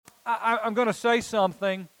I'm going to say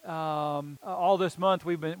something. All this month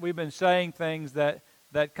we've been saying things that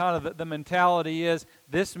kind of the mentality is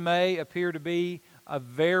this may appear to be a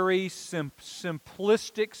very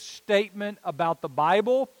simplistic statement about the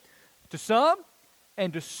Bible to some,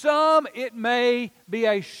 and to some it may be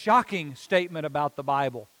a shocking statement about the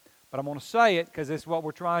Bible. But I'm going to say it because it's what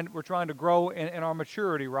we're trying to grow in our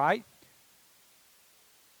maturity, right?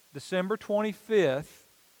 December 25th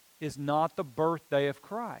is not the birthday of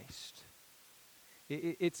Christ.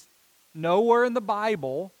 It's nowhere in the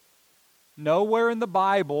Bible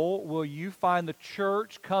will you find the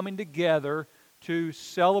church coming together to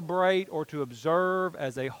celebrate or to observe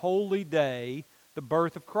as a holy day the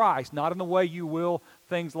birth of Christ. Not in the way you will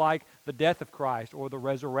things like the death of Christ or the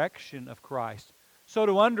resurrection of Christ. So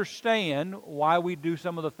to understand why we do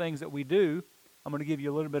some of the things that we do, I'm going to give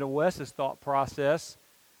you a little bit of Wes's thought process.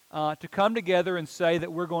 To come together and say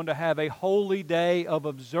that we're going to have a holy day of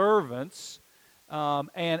observance,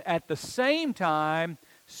 and at the same time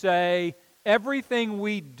say everything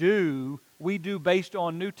we do based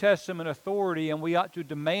on New Testament authority, and we ought to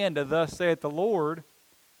demand a thus saith the Lord,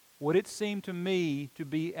 would it seem to me to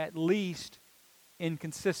be at least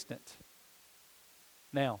inconsistent?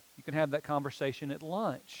 Now, you can have that conversation at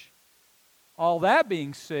lunch. All that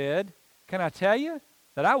being said, can I tell you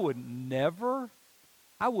that I would never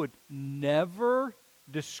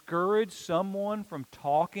discourage someone from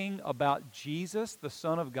talking about Jesus, the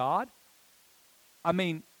Son of God. I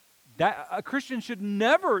mean, that a Christian should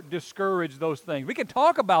never discourage those things. We can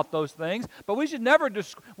talk about those things, but we should never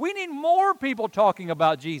we need more people talking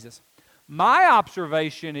about Jesus. My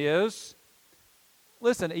observation is,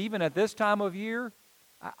 listen, even at this time of year,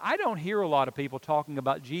 I don't hear a lot of people talking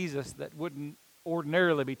about Jesus that wouldn't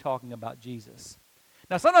ordinarily be talking about Jesus.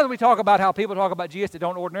 Now, sometimes we talk about how people talk about Jesus that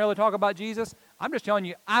don't ordinarily talk about Jesus. I'm just telling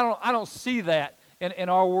you, I don't see that in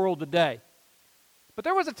our world today. But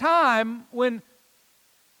there was a time when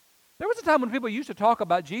people used to talk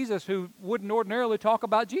about Jesus who wouldn't ordinarily talk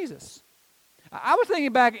about Jesus. I was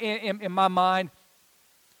thinking back in my mind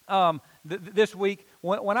this week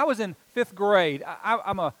when I was in 5th grade.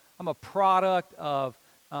 I'm a product of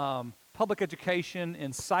public education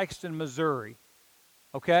in Sikeston, Missouri.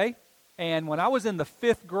 Okay. And when I was in the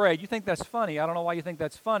 5th grade, you think that's funny. I don't know why you think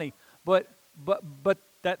that's funny, but I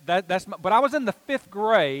was in the 5th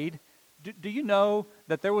grade. Do you know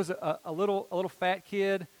that there was a little fat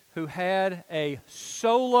kid who had a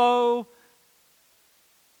solo?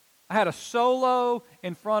 I had a solo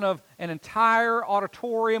in front of an entire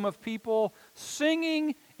auditorium of people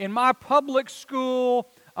singing in my public school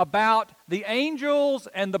about the angels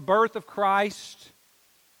and the birth of Christ.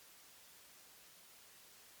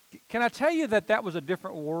 Can I tell you that was a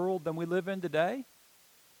different world than we live in today?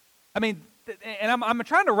 I mean, and I'm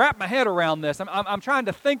trying to wrap my head around this. I'm trying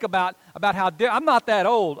to think about how I'm not that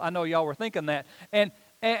old. I know y'all were thinking that,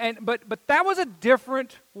 but that was a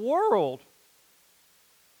different world.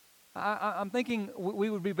 I'm thinking we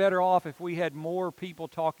would be better off if we had more people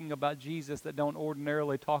talking about Jesus that don't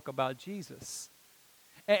ordinarily talk about Jesus.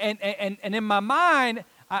 And in my mind,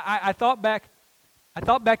 I thought back to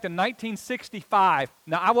 1965.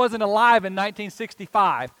 Now, I wasn't alive in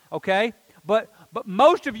 1965, okay? But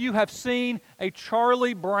most of you have seen a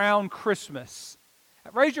Charlie Brown Christmas.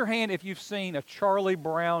 Raise your hand if you've seen a Charlie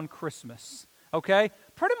Brown Christmas, okay?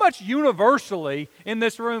 Pretty much universally in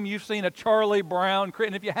this room, you've seen a Charlie Brown Christmas.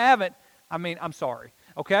 And if you haven't, I mean, I'm sorry,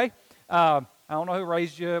 okay? I don't know who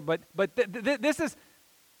raised you, but this is...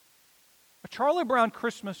 A Charlie Brown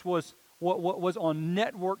Christmas was on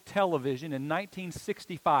network television in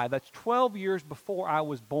 1965. That's 12 years before I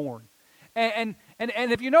was born. And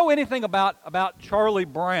if you know anything about Charlie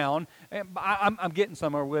Brown, I'm getting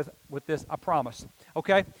somewhere with this, I promise.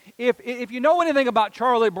 Okay? If you know anything about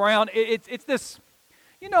Charlie Brown, it's this,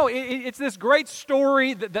 it's this great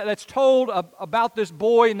story that's told about this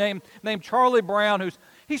boy named Charlie Brown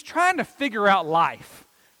he's trying to figure out life,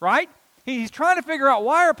 right? He's trying to figure out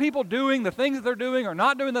why are people doing the things that they're doing or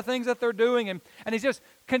not doing the things that they're doing, and he's just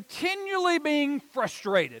continually being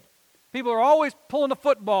frustrated. People are always pulling the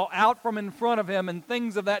football out from in front of him and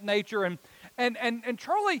things of that nature, and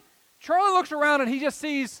Charlie looks around and he just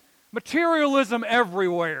sees materialism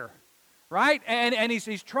everywhere, right? And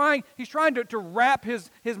he's trying to wrap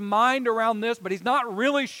his mind around this, but he's not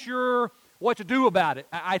really sure what to do about it.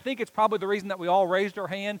 I think it's probably the reason that we all raised our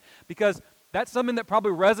hand, because that's something that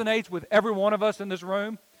probably resonates with every one of us in this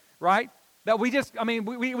room, right? That we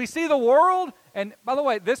see the world, and by the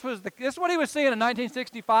way, this is what he was seeing in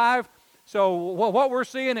 1965. So what we're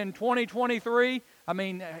seeing in 2023, I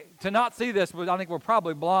mean, to not see this, I think we're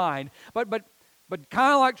probably blind. But But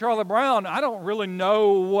kind of like Charlie Brown, I don't really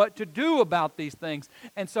know what to do about these things.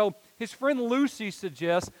 And so his friend Lucy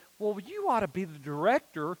suggests, well, you ought to be the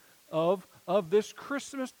director of this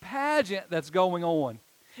Christmas pageant that's going on.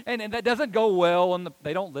 And that doesn't go well, and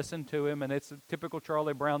they don't listen to him, and it's typical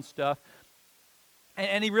Charlie Brown stuff.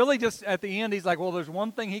 And he really just, at the end, he's like, well, there's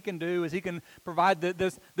one thing he can do, is he can provide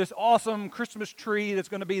this awesome Christmas tree that's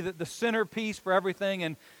going to be the centerpiece for everything.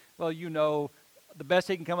 And, well, the best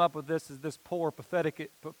he can come up with is this poor, pathetic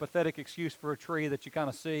excuse for a tree that you kind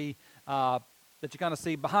of see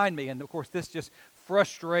behind me. And, of course, this just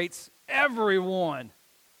frustrates everyone.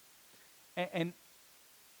 And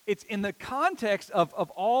it's in the context of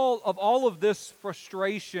all of this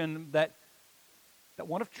frustration that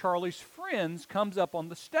one of Charlie's friends comes up on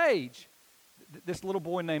the stage. This little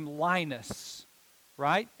boy named Linus,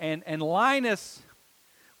 right? And Linus,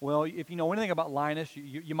 well, if you know anything about Linus,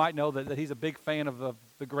 you might know that he's a big fan of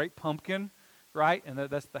the Great Pumpkin, right? And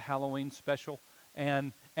that's the Halloween special.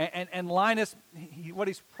 And Linus, what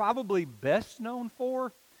he's probably best known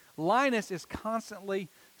for, Linus is constantly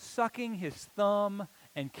sucking his thumb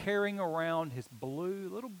and carrying around his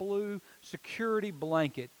little blue security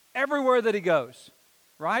blanket everywhere that he goes,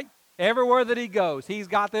 right? Everywhere that he goes, he's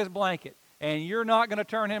got this blanket. And you're not going to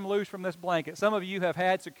turn him loose from this blanket. Some of you have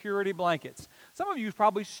had security blankets. Some of you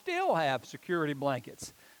probably still have security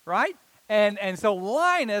blankets, right? And so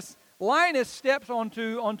Linus steps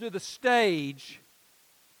onto the stage,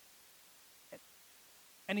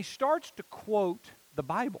 and he starts to quote the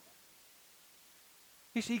Bible.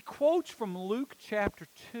 He quotes from Luke chapter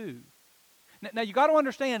 2. Now you got to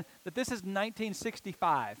understand that this is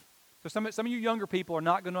 1965. So some of you younger people are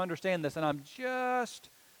not going to understand this, and I'm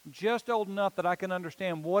just old enough that I can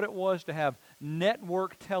understand what it was to have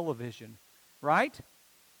network television, right?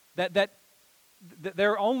 That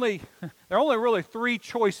there are only really three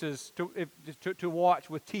choices to watch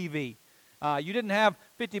with TV. You didn't have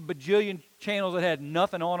 50 bajillion channels that had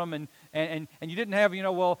nothing on them, and you didn't have,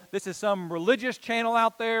 well, this is some religious channel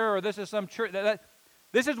out there, or this is some church.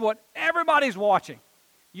 This is what everybody's watching.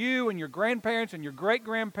 You and your grandparents and your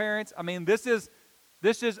great-grandparents. I mean, this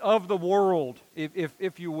is of the world,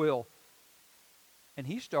 if you will. And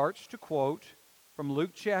he starts to quote from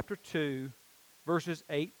Luke chapter 2, verses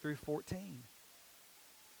 8 through 14.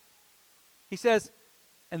 He says,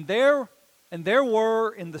 And there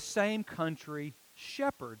were in the same country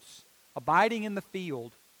shepherds abiding in the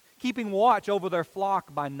field, keeping watch over their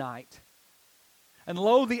flock by night. And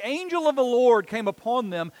lo, the angel of the Lord came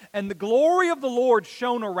upon them, and the glory of the Lord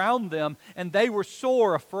shone around them, and they were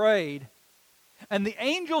sore afraid. And the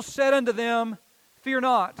angel said unto them, Fear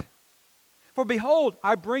not, for behold,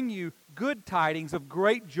 I bring you good tidings of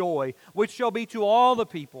great joy, which shall be to all the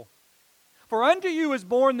people. For unto you is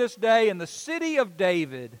born this day in the city of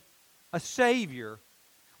David a Savior,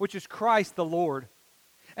 which is Christ the Lord.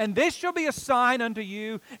 And this shall be a sign unto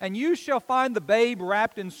you, and you shall find the babe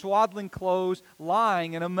wrapped in swaddling clothes,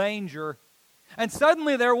 lying in a manger. And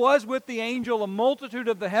suddenly there was with the angel a multitude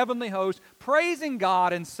of the heavenly host, praising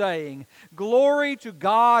God and saying, Glory to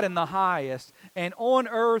God in the highest, and on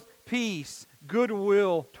earth peace,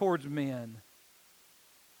 goodwill towards men.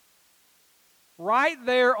 Right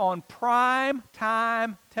there on prime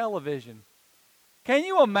time television. Can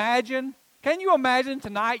you imagine? Can you imagine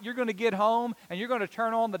tonight you're going to get home and you're going to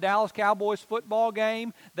turn on the Dallas Cowboys football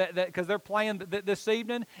game because they're playing this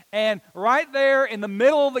evening, and right there in the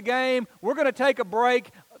middle of the game, we're going to take a break,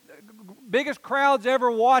 biggest crowds ever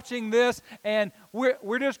watching this, and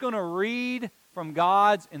we're just going to read from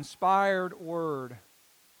God's inspired word.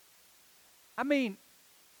 I mean,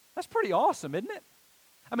 that's pretty awesome, isn't it?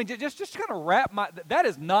 I mean, just kind of that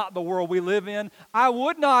is not the world we live in. I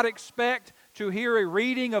would not expect to hear a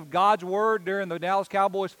reading of God's word during the Dallas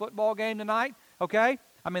Cowboys football game tonight, okay?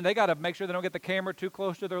 I mean, they got to make sure they don't get the camera too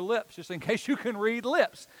close to their lips, just in case you can read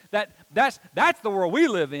lips. That's the world we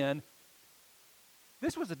live in.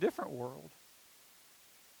 This was a different world.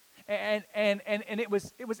 And it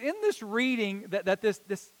was in this reading that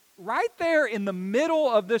this right there in the middle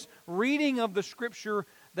of this reading of the scripture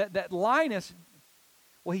that Linus,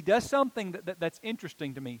 well, he does something that's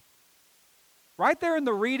interesting to me. Right there in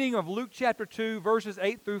the reading of Luke chapter 2, verses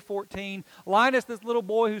 8 through 14, Linus, this little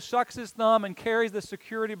boy who sucks his thumb and carries the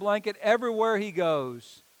security blanket everywhere he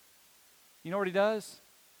goes. You know what he does?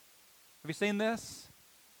 Have you seen this?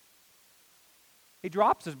 He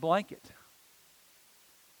drops his blanket.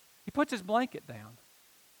 He puts his blanket down.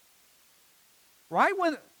 Right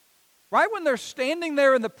when they're standing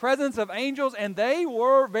there in the presence of angels, and they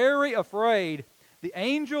were very afraid, the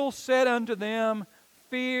angel said unto them,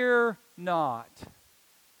 Fear not.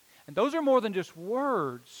 And those are more than just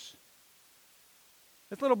words.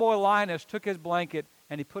 This little boy Linus took his blanket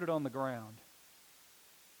and he put it on the ground.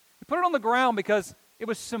 He put it on the ground because it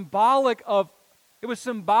was symbolic of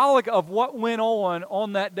what went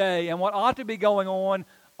on that day and what ought to be going on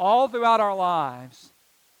all throughout our lives.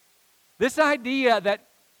 This idea that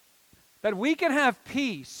we can have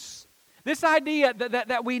peace. This idea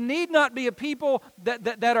that we need not be a people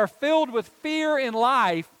that are filled with fear in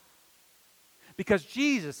life because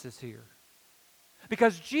Jesus is here.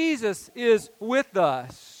 Because Jesus is with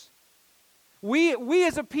us. We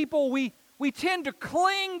as a people, we tend to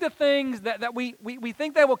cling to things that we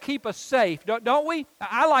think they will keep us safe, don't we?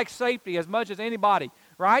 I like safety as much as anybody,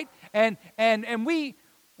 right? And we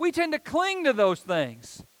tend to cling to those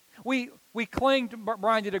things. We cling to,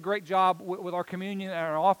 Brian did a great job with our communion and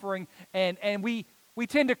our offering, and we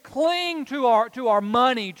tend to cling to our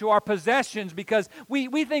money, to our possessions, because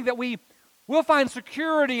we think that we'll find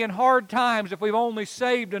security in hard times if we've only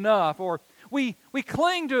saved enough, or we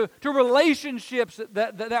cling to relationships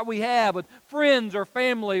that we have with friends or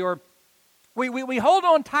family, or we hold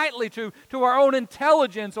on tightly to our own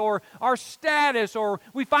intelligence or our status, or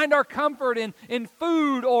we find our comfort in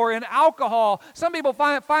food or in alcohol. Some people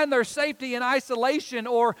find their safety in isolation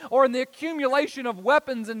or in the accumulation of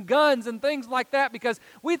weapons and guns and things like that, because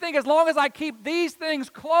we think as long as I keep these things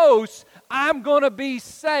close, I'm going to be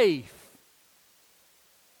safe.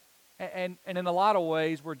 And in a lot of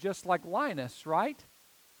ways, we're just like Linus, right?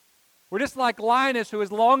 We're just like Linus, who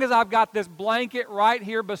as long as I've got this blanket right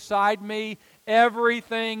here beside me,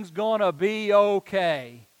 everything's going to be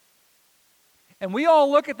okay. And we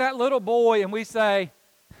all look at that little boy and we say,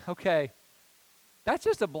 okay, that's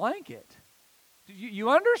just a blanket. Do you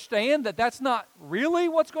understand that that's not really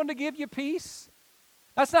what's going to give you peace?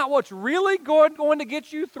 That's not what's really going to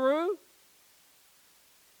get you through?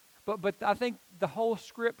 But I think the whole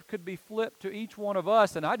script could be flipped to each one of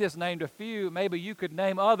us, and I just named a few. Maybe you could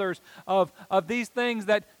name others of these things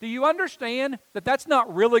that, do you understand that that's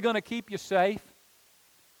not really going to keep you safe?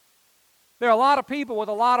 There are a lot of people with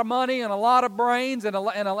a lot of money and a lot of brains and a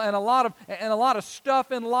lot of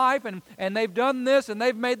stuff in life, and they've done this and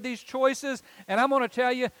they've made these choices, and I'm going to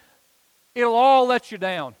tell you, it'll all let you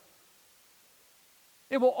down.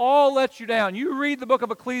 It will all let you down. You read the book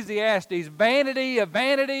of Ecclesiastes, vanity of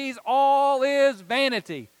vanities, all is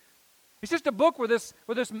vanity. It's just a book where this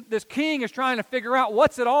king is trying to figure out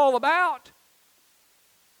what's it all about.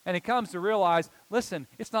 And he comes to realize, listen,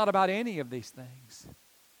 it's not about any of these things.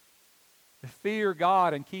 To fear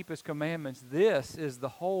God and keep His commandments, this is the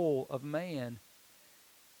whole of man.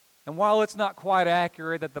 And while it's not quite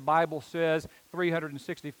accurate that the Bible says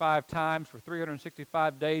 365 times for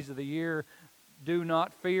 365 days of the year, do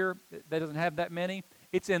not fear, that doesn't have that many.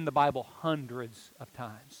 It's in the Bible hundreds of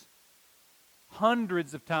times.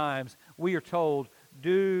 Hundreds of times we are told,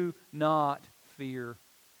 do not fear.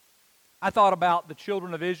 I thought about the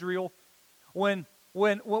children of Israel when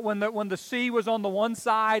the sea was on the one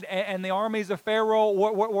side and the armies of Pharaoh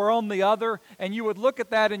were on the other, and you would look at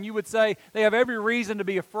that and you would say, they have every reason to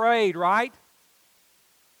be afraid, right?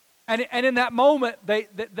 And in that moment,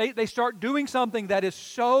 they start doing something that is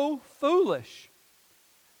so foolish.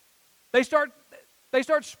 They start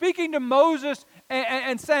speaking to Moses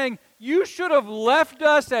and saying, you should have left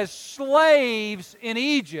us as slaves in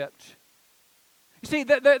Egypt. You see,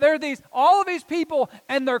 there are all of these people,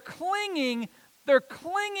 and they're clinging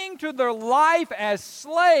to their life as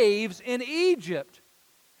slaves in Egypt.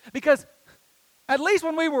 Because at least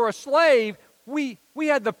when we were a slave, we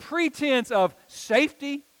had the pretense of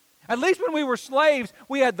safety. At least when we were slaves,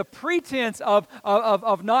 we had the pretense of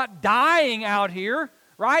not dying out here.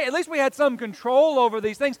 Right? At least we had some control over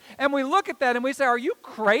these things. And we look at that and we say, are you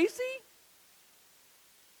crazy?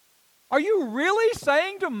 Are you really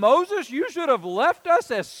saying to Moses, you should have left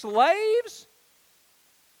us as slaves?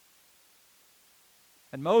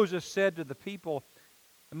 And Moses said to the people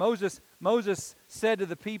in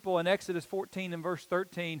Exodus 14 and verse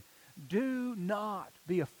 13, do not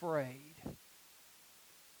be afraid.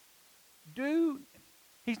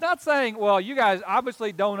 He's not saying, well, you guys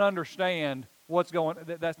obviously don't understand what's going on.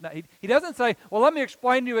 That's not. He doesn't say, well, let me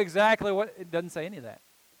explain to you exactly what. It doesn't say any of that.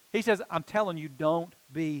 He says, I'm telling you, don't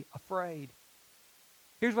be afraid.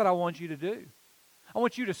 Here's what I want you to do. I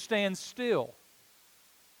want you to stand still.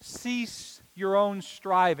 Cease your own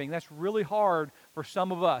striving. That's really hard for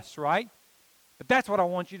some of us, right? But that's what I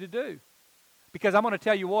want you to do. Because I'm going to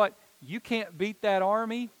tell you what, you can't beat that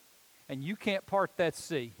army and you can't part that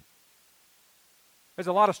sea. There's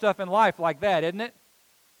a lot of stuff in life like that, isn't it?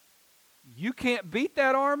 You can't beat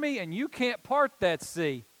that army and you can't part that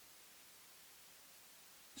sea.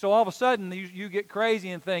 So all of a sudden you get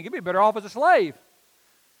crazy and think, you'd be better off as a slave.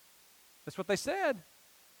 That's what they said.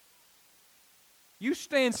 You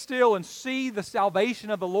stand still and see the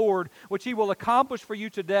salvation of the Lord, which He will accomplish for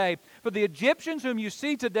you today. For the Egyptians whom you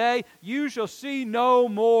see today, you shall see no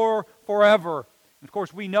more forever. And of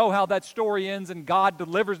course, we know how that story ends, and God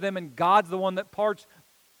delivers them, and God's the one that parts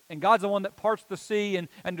the sea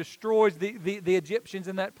and destroys the Egyptians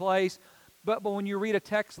in that place. But when you read a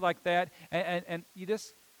text like that, and you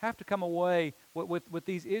just have to come away with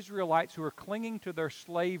these Israelites who are clinging to their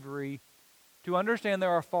slavery, to understand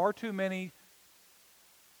there are far too many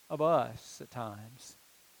of us at times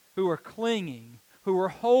who are clinging, who are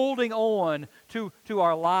holding on to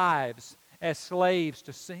our lives as slaves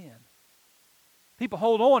to sin. People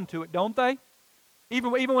hold on to it, don't they?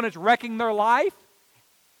 Even when it's wrecking their life,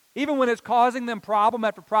 even when it's causing them problem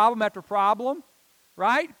after problem after problem,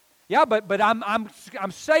 right? Yeah, but I'm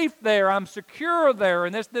safe there, I'm secure there,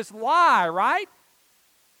 and this lie, right?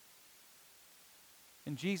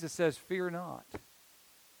 And Jesus says, "Fear not.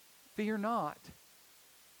 Fear not.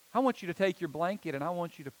 I want you to take your blanket and I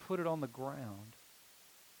want you to put it on the ground."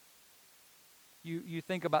 You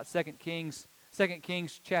think about 2 Kings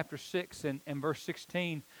chapter 6 and verse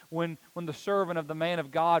 16, when the servant of the man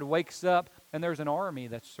of God wakes up and there's an army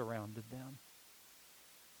that's surrounded them.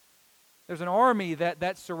 There's an army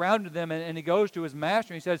that surrounded them, and he goes to his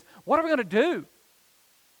master and he says, "What are we going to do?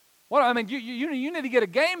 You need to get a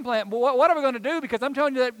game plan. What are we going to do? Because I'm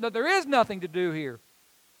telling you that there is nothing to do here."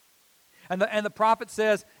 And the prophet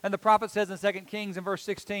says in 2 Kings in verse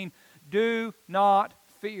 16, "Do not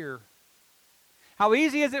fear." How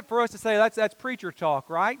easy is it for us to say that's preacher talk,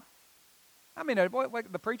 right? I mean,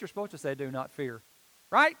 the preacher's supposed to say, "Do not fear,"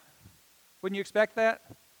 right? Wouldn't you expect that?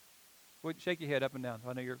 Shake your head up and down.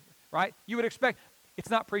 I know you're right. You would expect. It's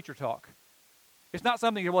not preacher talk. It's not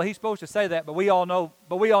something. Well, he's supposed to say that, but we all know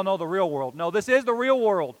the real world. No, this is the real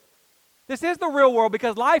world. This is the real world,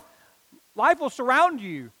 because life will surround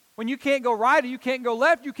you. When you can't go right, or you can't go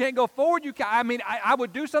left, you can't go forward. I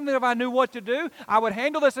would do something if I knew what to do. I would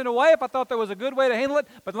handle this in a way if I thought there was a good way to handle it.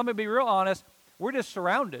 But let me be real honest. We're just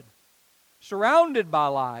surrounded by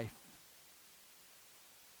life.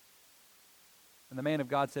 And the man of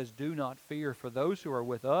God says, "Do not fear, for those who are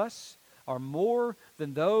with us are more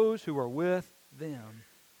than those who are with them."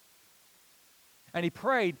 And he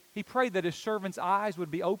prayed that his servant's eyes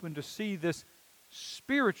would be open to see this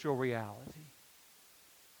spiritual reality.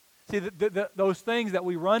 See, those things that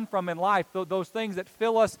we run from in life, those things that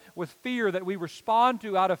fill us with fear, that we respond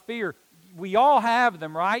to out of fear, we all have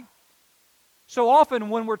them, right? So often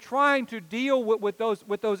when we're trying to deal with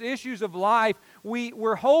those issues of life,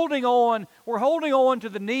 we're holding on to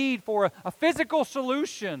the need for a physical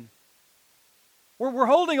solution. We're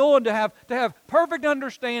holding on to have perfect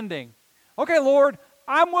understanding. Okay, Lord,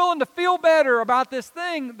 I'm willing to feel better about this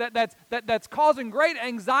thing that's causing great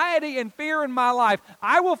anxiety and fear in my life.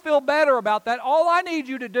 I will feel better about that. All I need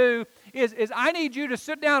you to do is I need you to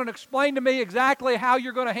sit down and explain to me exactly how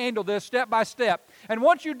you're going to handle this step by step. And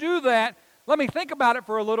once you do that, let me think about it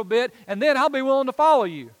for a little bit, and then I'll be willing to follow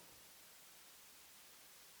you.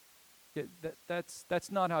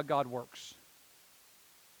 That's not how God works.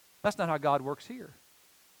 That's not how God works here.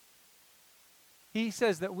 He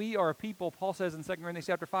says that we are a people, Paul says in 2 Corinthians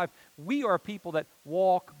chapter 5, we are a people that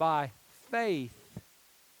walk by faith.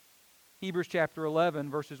 Hebrews chapter 11,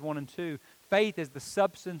 verses 1 and 2. Faith is the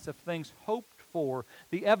substance of things hoped for,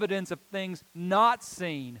 the evidence of things not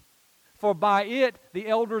seen. For by it the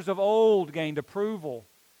elders of old gained approval.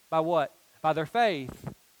 By what? By their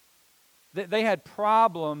faith. They had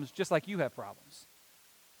problems just like you have problems.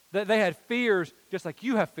 They had fears just like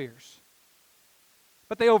you have fears.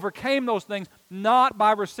 But they overcame those things not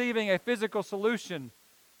by receiving a physical solution,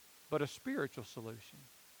 but a spiritual solution.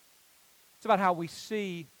 It's about how we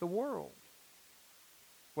see the world.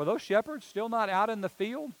 Were those shepherds still not out in the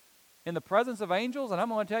field in the presence of angels? And I'm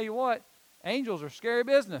going to tell you what, angels are scary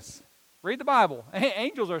business. Read the Bible.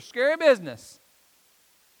 Angels are scary business.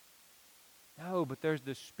 No, but there's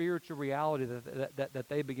this spiritual reality that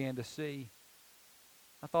they began to see.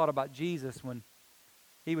 I thought about Jesus when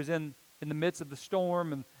he was in the midst of the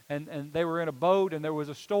storm, and they were in a boat, and there was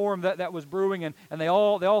a storm that was brewing, and they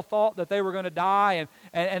all thought that they were going to die,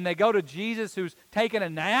 and they go to Jesus who's taking a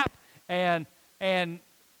nap, and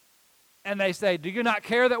they say, "Do you not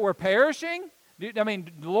care that we're perishing?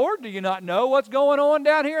 Lord, do you not know what's going on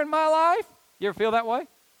down here in my life?" You ever feel that way?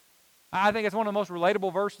 I think it's one of the most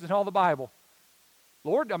relatable verses in all the Bible.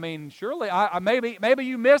 Lord, surely, maybe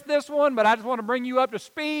you missed this one, but I just want to bring you up to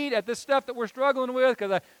speed at this stuff that we're struggling with,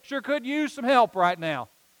 because I sure could use some help right now.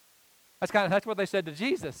 That's what they said to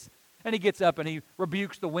Jesus. And he gets up and he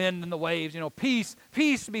rebukes the wind and the waves. Peace,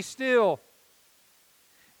 peace, be still.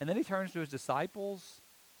 And then he turns to his disciples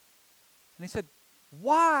and he said,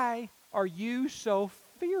 why are you so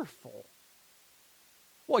fearful?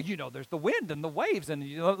 Well, there's the wind and the waves, and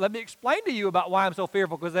let me explain to you about why I'm so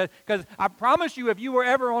fearful, because I promise you, if you were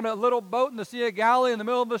ever on a little boat in the Sea of Galilee in the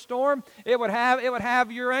middle of a storm, it would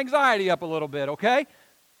have your anxiety up a little bit, okay?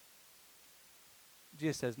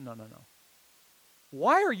 Jesus says, no.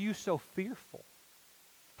 Why are you so fearful?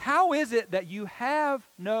 How is it that you have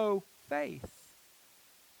no faith?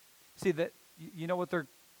 See, that you know what their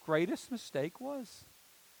greatest mistake was?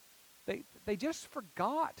 They just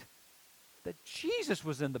forgot that Jesus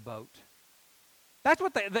was in the boat. That's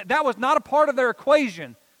what that was not a part of their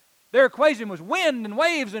equation. Their equation was wind and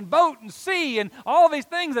waves and boat and sea and all these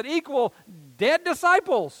things that equal dead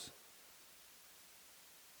disciples.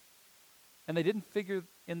 And they didn't figure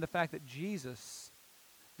in the fact that Jesus,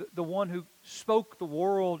 the one who spoke the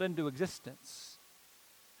world into existence,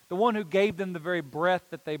 the one who gave them the very breath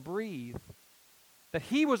that they breathe, that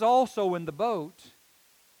he was also in the boat.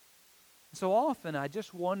 So often I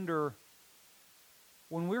just wonder,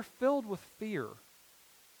 when we're filled with fear,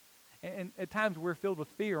 and at times we're filled with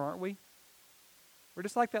fear, aren't we? We're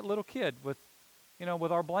just like that little kid with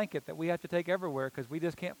our blanket that we have to take everywhere because we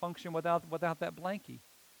just can't function without that blankie.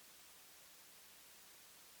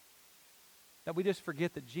 That we just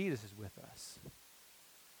forget that Jesus is with us.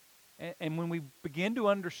 And when we begin to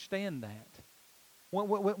understand that,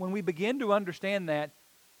 when we begin to understand that,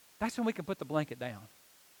 that's when we can put the blanket down.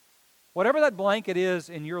 Whatever that blanket is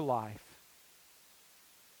in your life,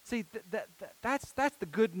 see, that's the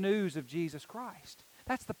good news of Jesus Christ.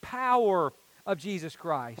 That's the power of Jesus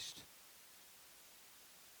Christ.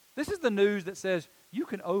 This is the news that says you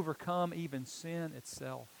can overcome even sin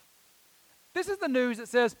itself. This is the news that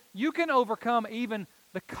says you can overcome even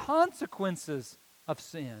the consequences of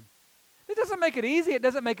sin. It doesn't make it easy. It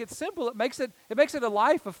doesn't make it simple. It makes it a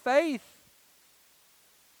life of faith.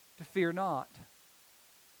 To fear not.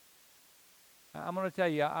 I'm going to tell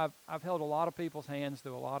you, I've held a lot of people's hands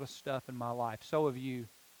through a lot of stuff in my life. So have you.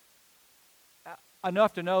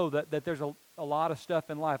 Enough to know that there's a lot of stuff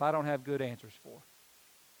in life I don't have good answers for.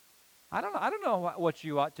 I don't know what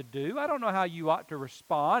you ought to do. I don't know how you ought to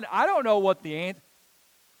respond. I don't know what the answer.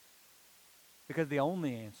 Because the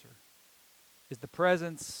only answer is the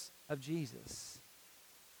presence of Jesus.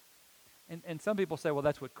 And some people say, well,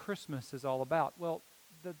 that's what Christmas is all about. Well,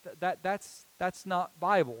 that's not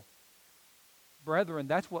Bible. Brethren,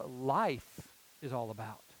 that's what life is all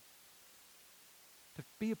about. To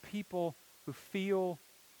be a people who feel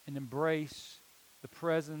and embrace the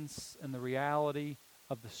presence and the reality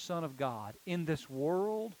of the Son of God in this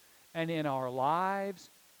world and in our lives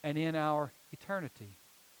and in our eternity.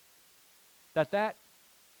 That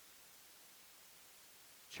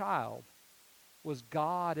child was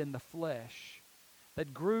God in the flesh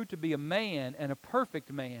that grew to be a man and a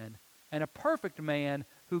perfect man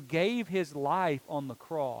who gave his life on the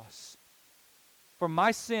cross for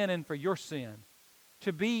my sin and for your sin,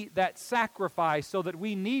 to be that sacrifice so that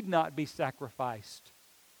we need not be sacrificed,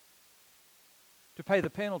 to pay the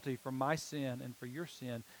penalty for my sin and for your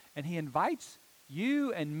sin. And he invites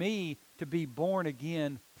you and me to be born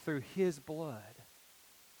again through his blood,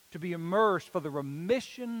 to be immersed for the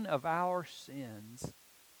remission of our sins.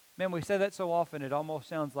 Man, we say that so often it almost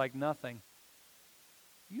sounds like nothing.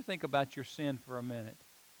 You think about your sin for a minute.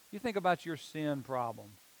 You think about your sin problem.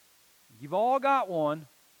 You've all got one.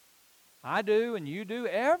 I do, and you do.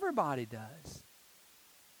 Everybody does.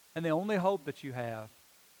 And the only hope that you have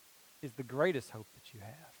is the greatest hope that you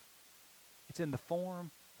have. It's in the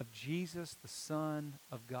form of Jesus, the Son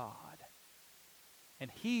of God.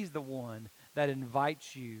 And he's the one that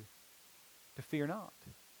invites you to fear not.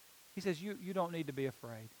 He says, you don't need to be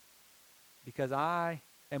afraid because I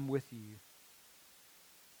am with you.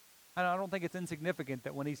 And I don't think it's insignificant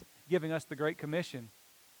that when he's giving us the Great Commission,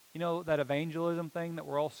 you know, that evangelism thing that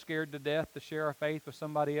we're all scared to death to share our faith with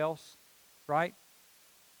somebody else, right?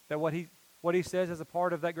 That what he says as a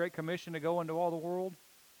part of that Great Commission to go into all the world,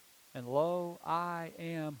 and lo, I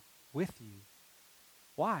am with you.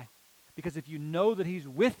 Why? Because if you know that he's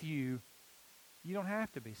with you, you don't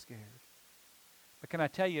have to be scared. But can I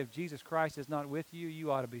tell you, if Jesus Christ is not with you,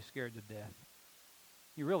 you ought to be scared to death.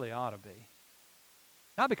 You really ought to be.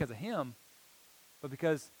 Not because of him, but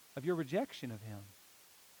because of your rejection of him.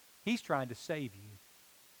 He's trying to save you.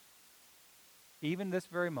 Even this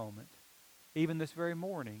very moment, even this very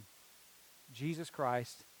morning, Jesus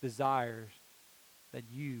Christ desires that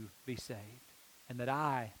you be saved and that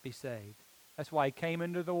I be saved. That's why he came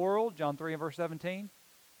into the world, John 3 and verse 17.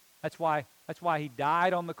 That's why he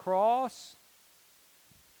died on the cross.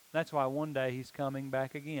 That's why one day he's coming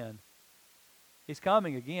back again. He's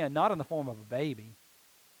coming again, not in the form of a baby,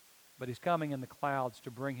 but He's coming in the clouds to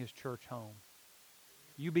bring His church home.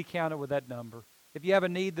 You be counted with that number. If you have a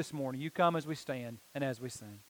need this morning, you come as we stand and as we sing.